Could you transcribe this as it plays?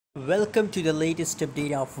Welcome to the latest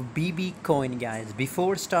update of BB coin, guys.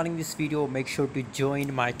 Before starting this video, make sure to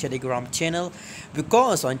join my Telegram channel,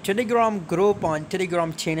 because on Telegram group, on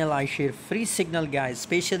Telegram channel, I share free signal, guys,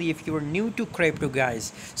 especially if you are new to crypto,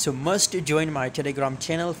 guys. So must join my Telegram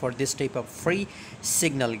channel for this type of free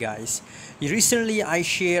signal, guys. Recently I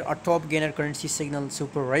share a top gainer currency signal,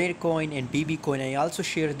 super rare coin and BB coin. I also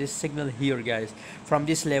share this signal here, guys. From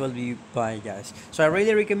this level we buy, guys. So I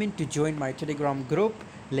really recommend to join my Telegram group.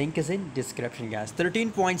 Link is in description, guys.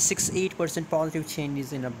 13.68% positive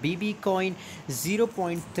changes in a BB coin,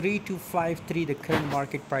 0.3253 the current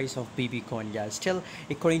market price of BB coin, guys. Still,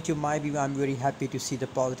 according to my view, I'm very happy to see the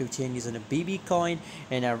positive changes in a BB coin,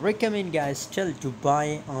 and I recommend, guys, still to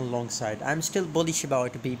buy on long side. I'm still bullish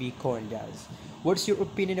about BB coin, guys. What's your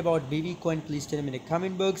opinion about BB coin? Please tell me in the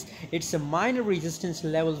comment box. It's a minor resistance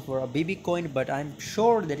level for a BB coin, but I'm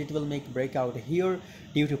sure that it will make breakout here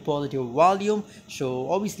due to positive volume. So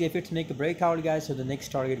obviously if it make a breakout, guys, so the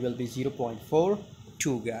next target will be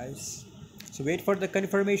 0.42, guys. So wait for the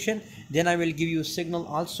confirmation, then I will give you a signal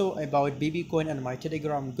also about BB coin on my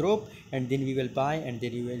Telegram group, and then we will buy and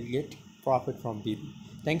then you will get profit from BB.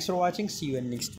 Thanks for watching. See you in next